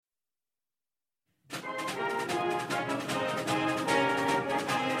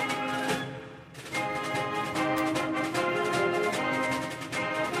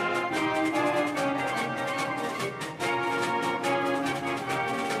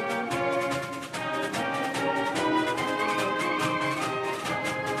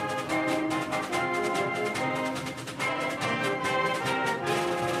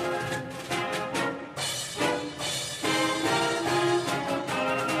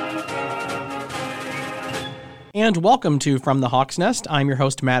And welcome to From the Hawk's Nest. I'm your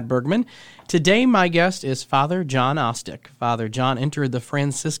host, Matt Bergman. Today, my guest is Father John Ostick. Father John entered the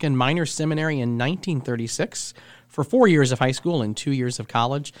Franciscan Minor Seminary in 1936 for 4 years of high school and 2 years of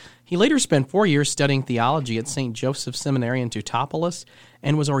college. He later spent 4 years studying theology at St. Joseph Seminary in Teutopolis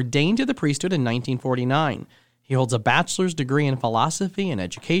and was ordained to the priesthood in 1949. He holds a bachelor's degree in philosophy and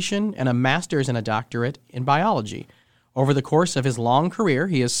education and a master's and a doctorate in biology. Over the course of his long career,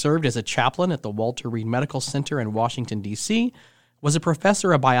 he has served as a chaplain at the Walter Reed Medical Center in Washington, D.C., was a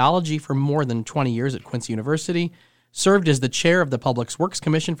professor of biology for more than 20 years at Quincy University, served as the chair of the Public Works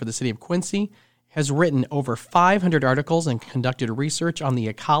Commission for the city of Quincy, has written over 500 articles and conducted research on the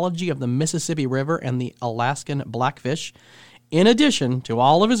ecology of the Mississippi River and the Alaskan blackfish. In addition to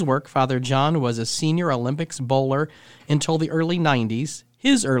all of his work, Father John was a senior Olympics bowler until the early 90s.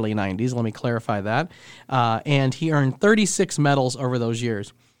 His early 90s, let me clarify that, and he earned 36 medals over those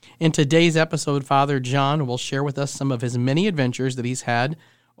years. In today's episode, Father John will share with us some of his many adventures that he's had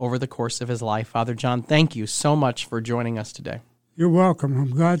over the course of his life. Father John, thank you so much for joining us today. You're welcome.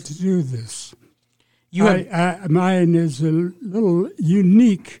 I'm glad to do this. Mine is a little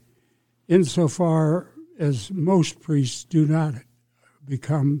unique insofar as most priests do not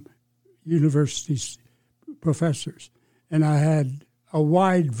become university professors. And I had a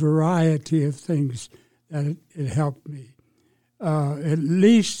wide variety of things that it helped me. At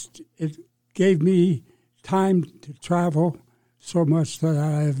least it gave me time to travel so much that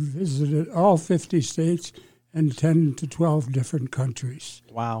I have visited all 50 states and 10 to 12 different countries.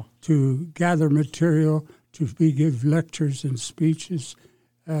 Wow. To gather material, to give lectures and speeches.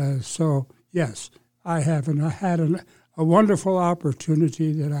 So, yes, I have, and I had a wonderful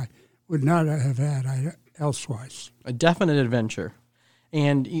opportunity that I would not have had elsewise. A definite adventure.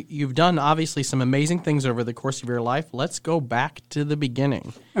 And you've done, obviously, some amazing things over the course of your life. Let's go back to the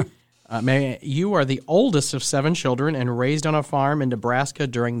beginning. You are the oldest of 7 children and raised on a farm in Nebraska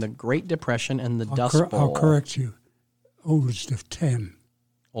during the Great Depression and the Dust Bowl. I'll correct you. Oldest of 10.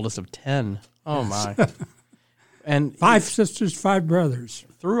 Oldest of 10. Oh, yes. My. And 5 sisters, 5 brothers.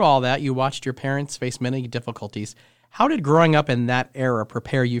 Through all that, you watched your parents face many difficulties. How did growing up in that era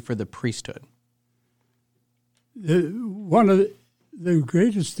prepare you for the priesthood? One of the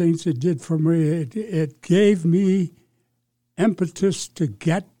greatest things it did for me, it gave me impetus to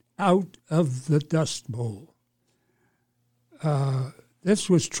get out of the Dust Bowl. This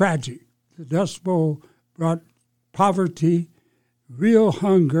was tragic. The Dust Bowl brought poverty, real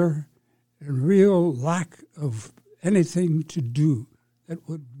hunger, and real lack of anything to do that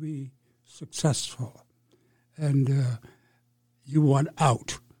would be successful. And you want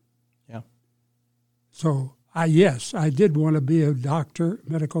out. Yeah. So, yes, I did want to be a doctor,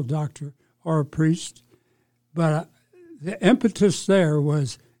 medical doctor, or a priest, but the impetus there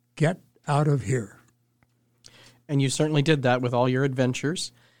was get out of here. And you certainly did that with all your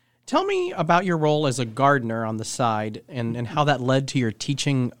adventures. Tell me about your role as a gardener on the side and how that led to your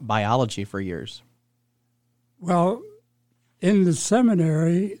teaching biology for years. Well, in the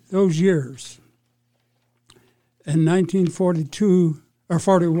seminary, those years, in 1942 or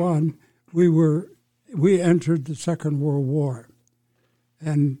 41, we entered the Second World War,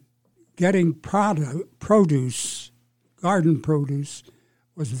 and getting produce, garden produce,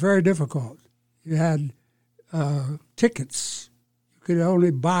 was very difficult. You had tickets. You could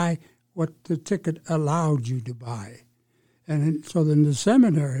only buy what the ticket allowed you to buy. And so in the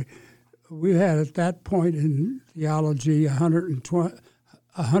seminary, we had at that point in theology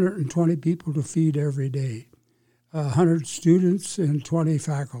 120 people to feed every day, 100 students and 20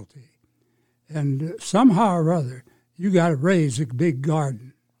 faculty. And somehow or other, you got to raise a big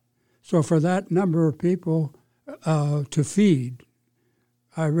garden. So for that number of people to feed,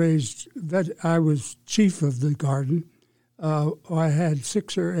 I was chief of the garden. I had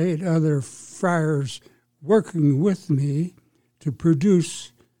 6 or 8 other friars working with me to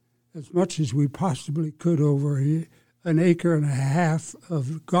produce as much as we possibly could over an acre and a half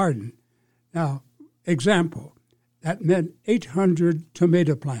of garden. Now, example, that meant 800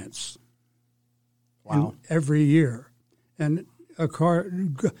 tomato plants. Wow. Every year. And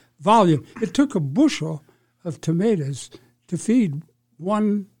volume. It took a bushel of tomatoes to feed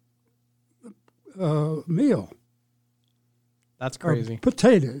one meal. That's crazy. Or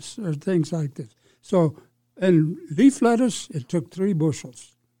potatoes or things like this. So, and leaf lettuce, it took 3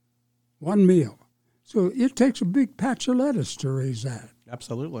 bushels, 1 meal. So it takes a big patch of lettuce to raise that.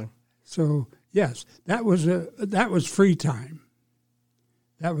 Absolutely. So, yes, that was free time.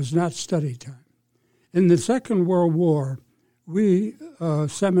 That was not study time. In the Second World War, we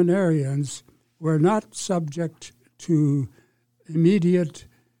seminarians were not subject to immediate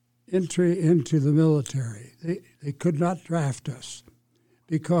entry into the military. They could not draft us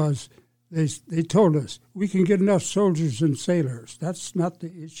because they told us we can get enough soldiers and sailors. That's not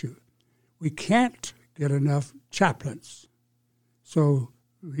the issue. We can't get enough chaplains. So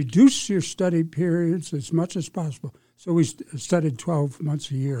reduce your study periods as much as possible. So we studied 12 months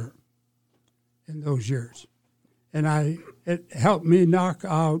a year in those years. And it helped me knock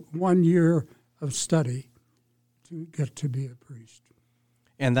out 1 year of study to get to be a priest.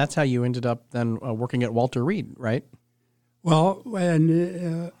 And that's how you ended up then working at Walter Reed, right? Well, when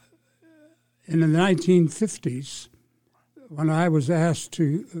in the 1950s, when I was asked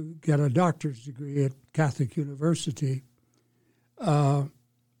to get a doctor's degree at Catholic University, the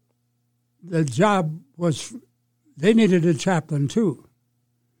job was, they needed a chaplain too.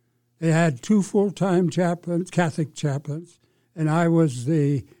 They had 2 full-time chaplains, Catholic chaplains, and I was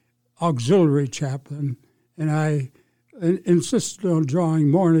the auxiliary chaplain, and I insisted on drawing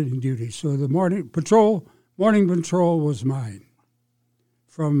morning duty. So the morning patrol was mine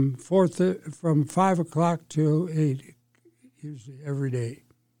from 5 o'clock till 8, usually every day.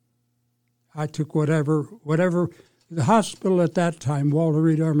 I took whatever. The hospital at that time, Walter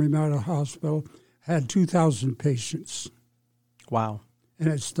Reed Army Medical Hospital, had 2,000 patients. Wow. And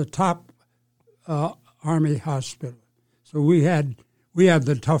it's the top Army hospital. So we had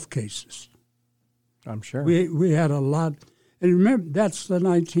the tough cases. I'm sure. We had a lot. And remember, that's the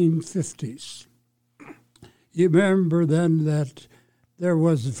 1950s. You remember then that there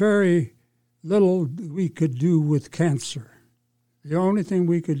was very little we could do with cancer. The only thing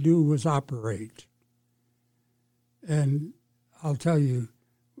we could do was operate. And I'll tell you,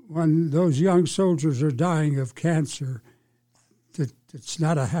 when those young soldiers are dying of cancer, it's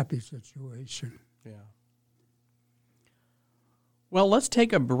not a happy situation. Yeah. Well, let's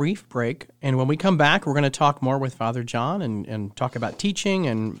take a brief break, and when we come back, we're going to talk more with Father John and talk about teaching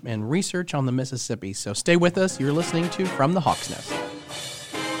and research on the Mississippi. So stay with us. You're listening to From the Hawk's Nest.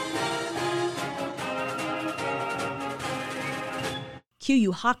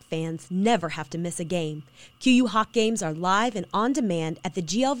 QU Hawk fans never have to miss a game. QU Hawk games are live and on demand at the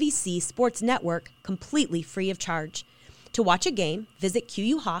GLVC Sports Network, completely free of charge. To watch a game, visit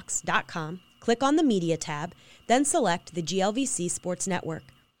QUHawks.com, click on the Media tab, then select the GLVC Sports Network.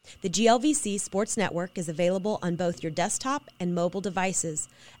 The GLVC Sports Network is available on both your desktop and mobile devices,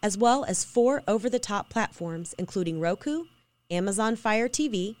 as well as 4 over-the-top platforms, including Roku, Amazon Fire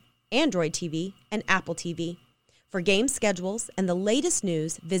TV, Android TV, and Apple TV. For game schedules and the latest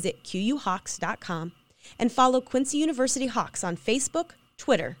news, visit QUHawks.com and follow Quincy University Hawks on Facebook,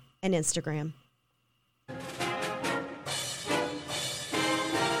 Twitter, and Instagram.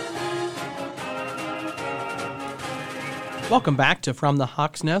 Welcome back to From the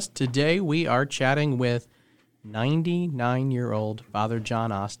Hawk's Nest. Today we are chatting with 99-year-old Father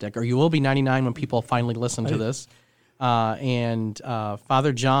John Ostick, or you will be 99 when people finally listen to this. And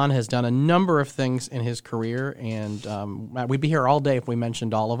Father John has done a number of things in his career, and we'd be here all day if we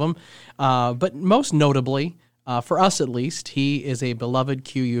mentioned all of them. But most notably, for us at least, he is a beloved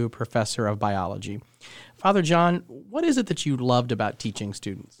QU professor of biology. Father John, what is it that you loved about teaching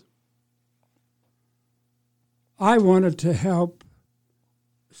students? I wanted to help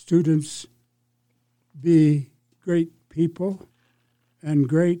students be great people and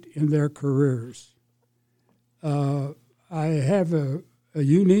great in their careers. I have a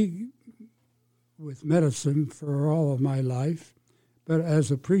unique with medicine for all of my life, but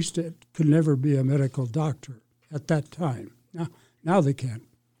as a priest, it could never be a medical doctor at that time. Now they can.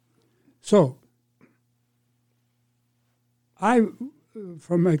 So,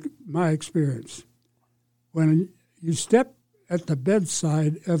 from my experience, when you step at the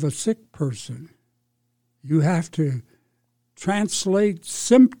bedside of a sick person, you have to translate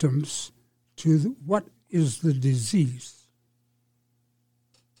symptoms to what is the disease.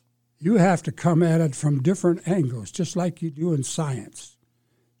 You have to come at it from different angles, just like you do in science,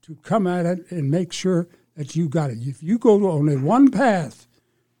 to come at it and make sure that you got it. If you go to only one path,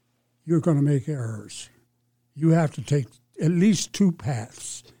 you're going to make errors. You have to take at least 2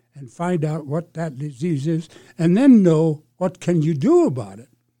 paths and find out what that disease is, and then know what can you do about it.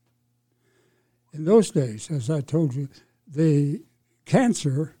 In those days, as I told you, the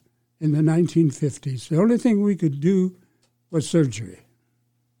cancer in the 1950s, the only thing we could do was surgery.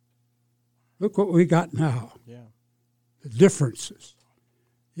 Look what we got now. Yeah. The differences.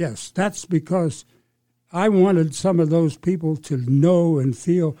 Yes, that's because I wanted some of those people to know and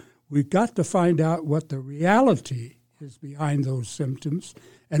feel we've got to find out what the reality is behind those symptoms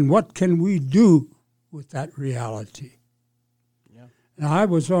and what can we do with that reality. Yeah. And I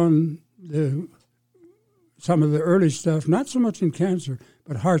was on the some of the early stuff, not so much in cancer,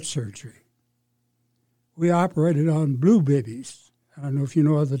 but heart surgery. We operated on blue babies. I don't know if you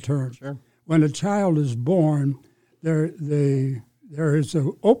know the term. Sure. When a child is born, there is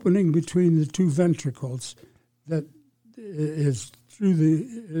an opening between the two ventricles that is through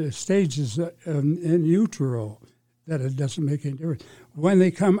the stages in utero that it doesn't make any difference. When they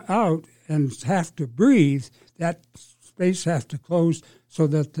come out and have to breathe, that space has to close so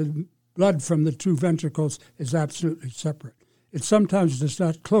that the blood from the two ventricles is absolutely separate. It sometimes does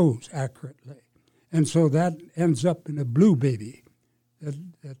not close accurately. And so that ends up in a blue baby, that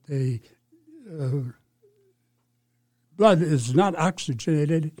the blood is not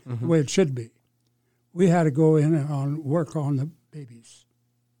oxygenated the way it should be. We had to go in and work on the babies.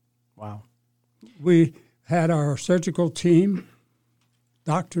 Wow. We had our surgical team,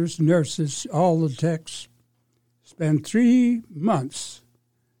 doctors, nurses, all the techs, spend 3 months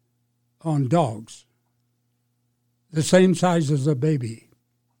on dogs, the same size as a baby.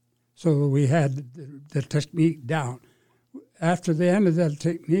 So we had the technique down. After the end of that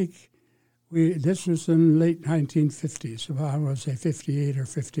technique, this was in the late 1950s, about, I want to say 58 or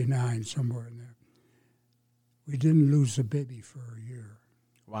 59, somewhere in there. We didn't lose a baby for a year.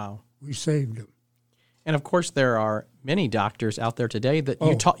 Wow. We saved them. And of course, there are many doctors out there today that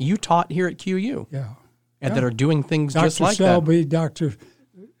you taught here at QU. Yeah. And that are doing things Dr. just like Selby,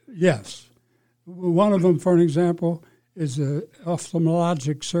 yes. One of them, for an example, is an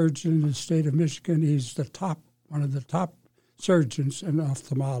ophthalmologic surgeon in the state of Michigan. He's one of the top surgeons in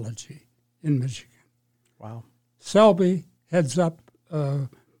ophthalmology in Michigan. Wow. Selby heads up,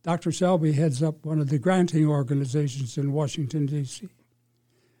 Dr. Selby heads up one of the granting organizations in Washington, D.C.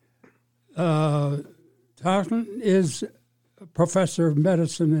 Tarleton is a professor of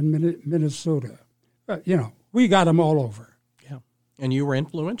medicine in Minnesota. We got them all over. Yeah. And you were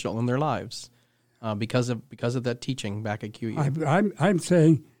influential in their lives because of that teaching back at QU. I'm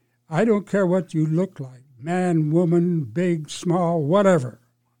saying, I don't care what you look like, man, woman, big, small, whatever.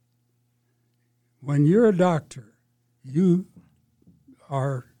 When you're a doctor, you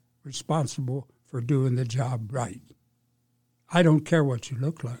are responsible for doing the job right. I don't care what you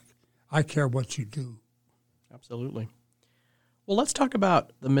look like. I care what you do. Absolutely. Well, let's talk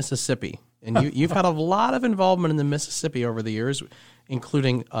about the Mississippi. And you've had a lot of involvement in the Mississippi over the years,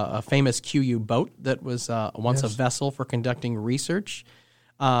 including a famous QU boat that was once a vessel for conducting research.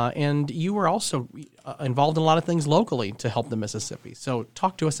 And you were also involved in a lot of things locally to help the Mississippi. So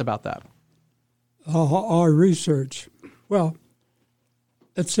talk to us about that. Our research. Well,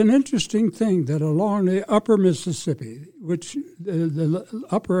 it's an interesting thing that along the upper Mississippi, which the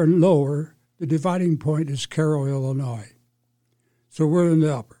upper and lower, the dividing point is Cairo, Illinois. So we're in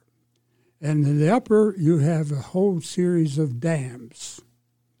the upper. And in the upper, you have a whole series of dams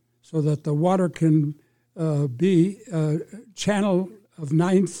so that the water can be a channel of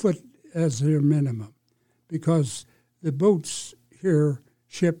 9 foot as their minimum, because the boats here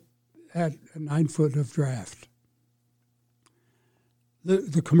ship at 9 foot of draft,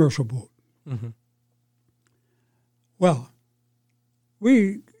 the commercial boat. Mm-hmm. Well,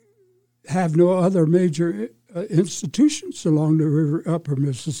 we have no other major institutions along the river, upper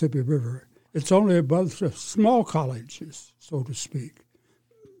Mississippi River. It's only a bunch of small colleges, so to speak.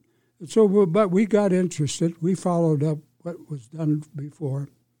 So, but we got interested. We followed up what was done before.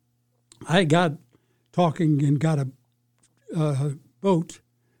 I got talking and got a boat,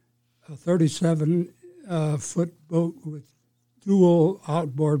 a 37-foot boat with dual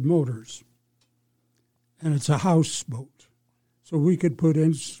outboard motors. And it's a houseboat. So we could put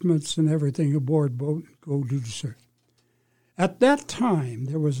instruments and everything aboard boat and go do the search. At that time,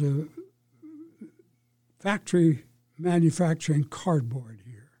 there was a factory manufacturing cardboard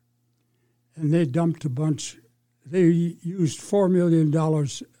here. And they dumped a bunch. They used $4 million,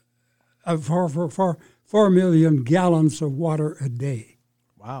 4 million gallons of water a day.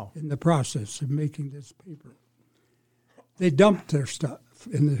 Wow. In the process of making this paper. They dumped their stuff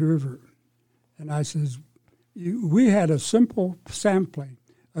in the river. And I says, we had a simple sampling,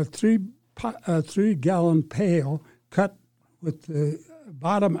 a 3-gallon pail cut with the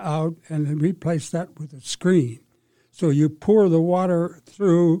bottom out and then replace that with a screen. So you pour the water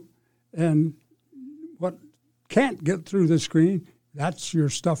through, and what can't get through the screen, that's your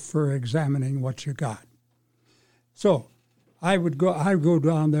stuff for examining what you got. So I would go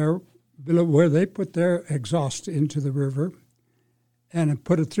down there below where they put their exhaust into the river and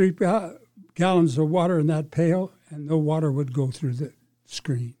put a 3 gallons of water in that pail, and no water would go through the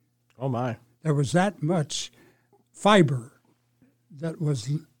screen. Oh, my. There was that much fiber that was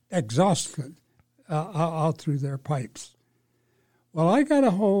exhausted out through their pipes. Well, I got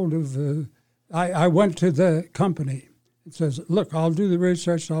a hold of I went to the company and says, look, I'll do the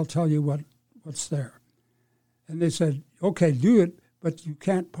research and I'll tell you what's there. And they said, okay, do it, but you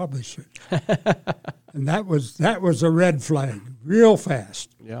can't publish it. And that was a red flag, real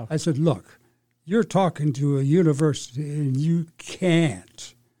fast. Yeah. I said, look, you're talking to a university and you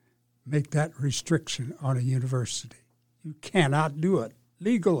can't make that restriction on a university. You cannot do it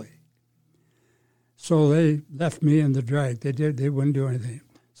legally. So they left me in the drag. They wouldn't do anything.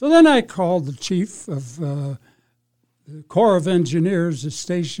 So then I called the chief of the Corps of Engineers, the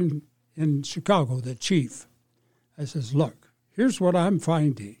station in Chicago, the chief. I says, look, here's what I'm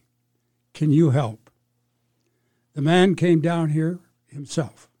finding. Can you help? The man came down here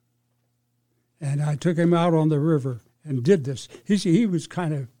himself. And I took him out on the river and did this. He was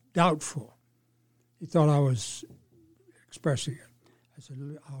kind of doubtful. He thought I was expressing it. I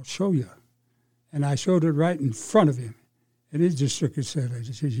said, I'll show you. And I showed it right in front of him. And he just shook his head.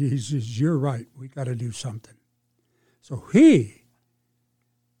 He says, you're right. We got to do something. So he,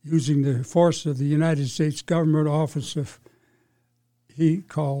 using the force of the United States government office he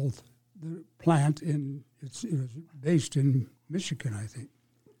called the plant it was based in Michigan, I think.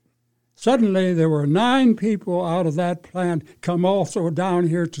 Suddenly, there were 9 people out of that plant come also down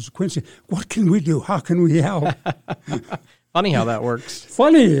here to Quincy. What can we do? How can we help? Funny how that works.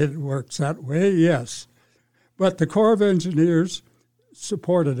 Funny it works that way, yes. But the Corps of Engineers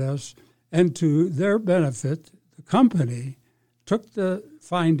supported us, and to their benefit, the company took the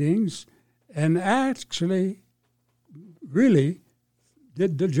findings and actually really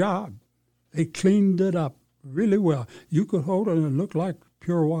did the job. They cleaned it up really well. You could hold it and it looked like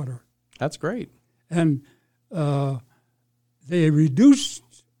pure water. That's great. And they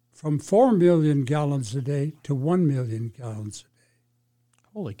reduced from 4 million gallons a day to 1 million gallons a day.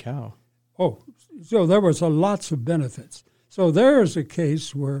 Holy cow. Oh, so there was lots of benefits. So there's a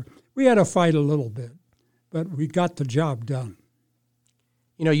case where we had to fight a little bit, but we got the job done.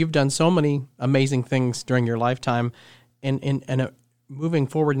 You know, you've done so many amazing things during your lifetime, and moving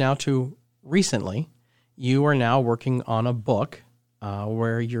forward now to recently, you are now working on a book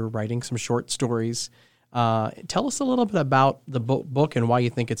where you're writing some short stories. Tell us a little bit about the book and why you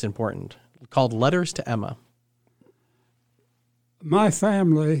think it's important, called Letters to Emma. My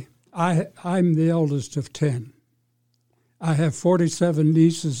family, I'm the eldest of 10. I have 47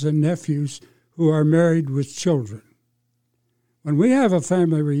 nieces and nephews who are married with children. When we have a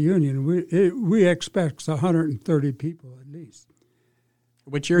family reunion, we expect 130 people at least.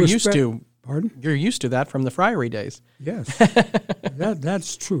 Which you're used to. Pardon? You're used to that from the friary days. Yes,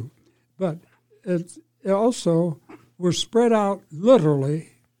 that's true. But it's also, we're spread out literally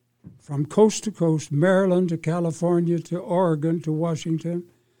from coast to coast, Maryland to California to Oregon to Washington,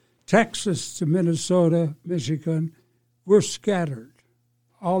 Texas to Minnesota, Michigan. We're scattered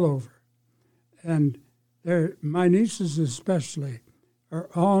all over. And my nieces especially are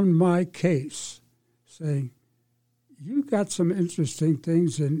on my case saying, you got some interesting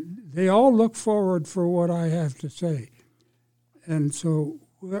things, and they all look forward for what I have to say. And so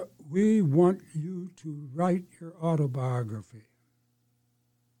we want you to write your autobiography.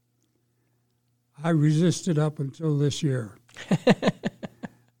 I resisted up until this year.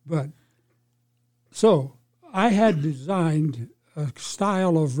 But so I had designed a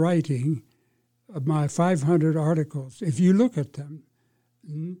style of writing of my 500 articles. If you look at them,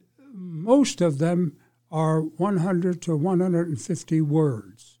 most of them are 100 to 150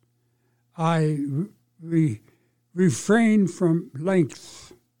 words. I refrain from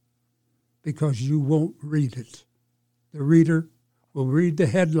length because you won't read it. The reader will read the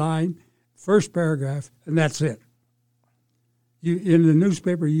headline, first paragraph, and that's it. In the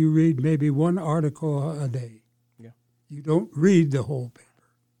newspaper, you read maybe one article a day. Yeah. You don't read the whole paper.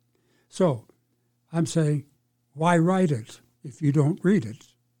 So I'm saying, why write it if you don't read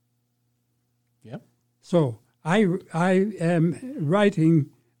it? Yep. So I am writing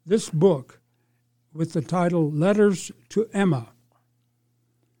this book with the title Letters to Emma.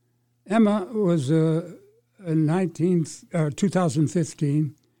 Emma was in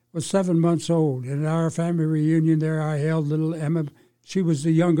 2015, was 7 months old. In our family reunion there, I held little Emma. She was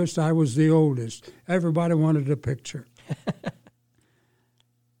the youngest, I was the oldest. Everybody wanted a picture.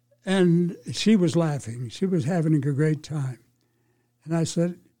 And she was laughing. She was having a great time. And I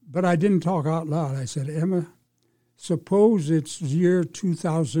said, but I didn't talk out loud. I said, Emma, suppose it's year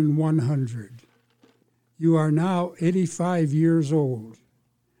 2100. You are now 85 years old,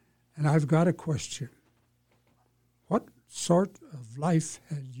 and I've got a question. What sort of life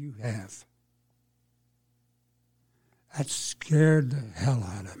had you have? That scared the hell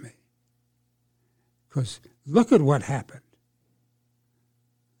out of me. Because look at what happened.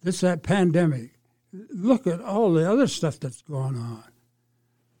 that pandemic. Look at all the other stuff that's going on.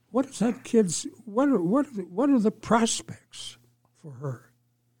 What is that kid's? What are the prospects for her?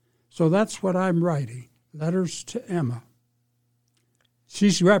 So that's what I'm writing. Letters to Emma.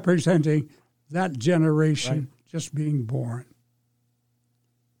 She's representing that generation just being born.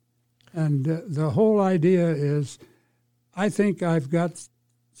 And the whole idea is, I think I've got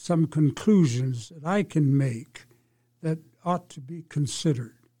some conclusions that I can make that ought to be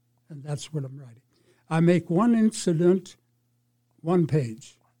considered. And that's what I'm writing. I make one incident, one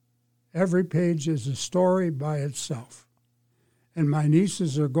page. Every page is a story by itself. And my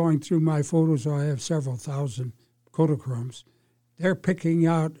nieces are going through my photos. I have several thousand Kodachromes. They're picking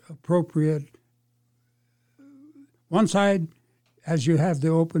out appropriate. One side, as you have the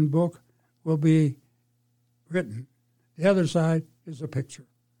open book, will be written. The other side is a picture.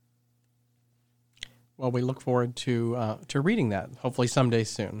 Well, we look forward to reading that, hopefully someday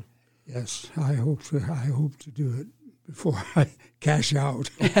soon. Yes, I hope to do it before I cash out.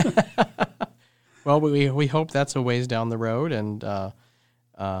 Well, we hope that's a ways down the road, and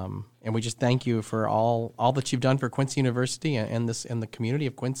we just thank you for all that you've done for Quincy University and the community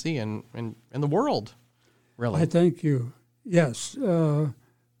of Quincy and the world, really. I thank you. Yes,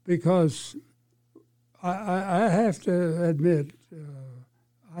 because I have to admit,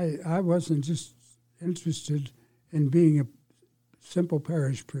 I wasn't just interested in being a simple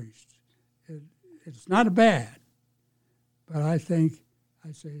parish priest. It's not bad, but I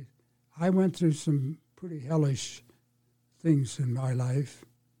went through some pretty hellish things in my life,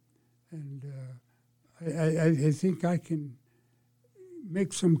 and I think I can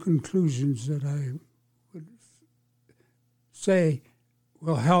make some conclusions that I would say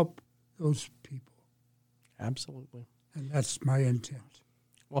will help those people. Absolutely. And that's my intent.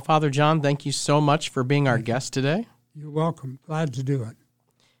 Well, Father John, thank you so much for being our guest today. You're welcome. Glad to do it.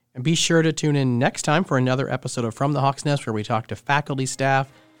 And be sure to tune in next time for another episode of From the Hawk's Nest, where we talk to faculty, staff,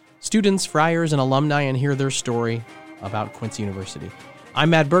 students, friars, and alumni and hear their story about Quincy University. I'm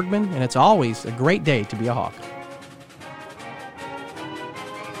Matt Bergman, and it's always a great day to be a Hawk.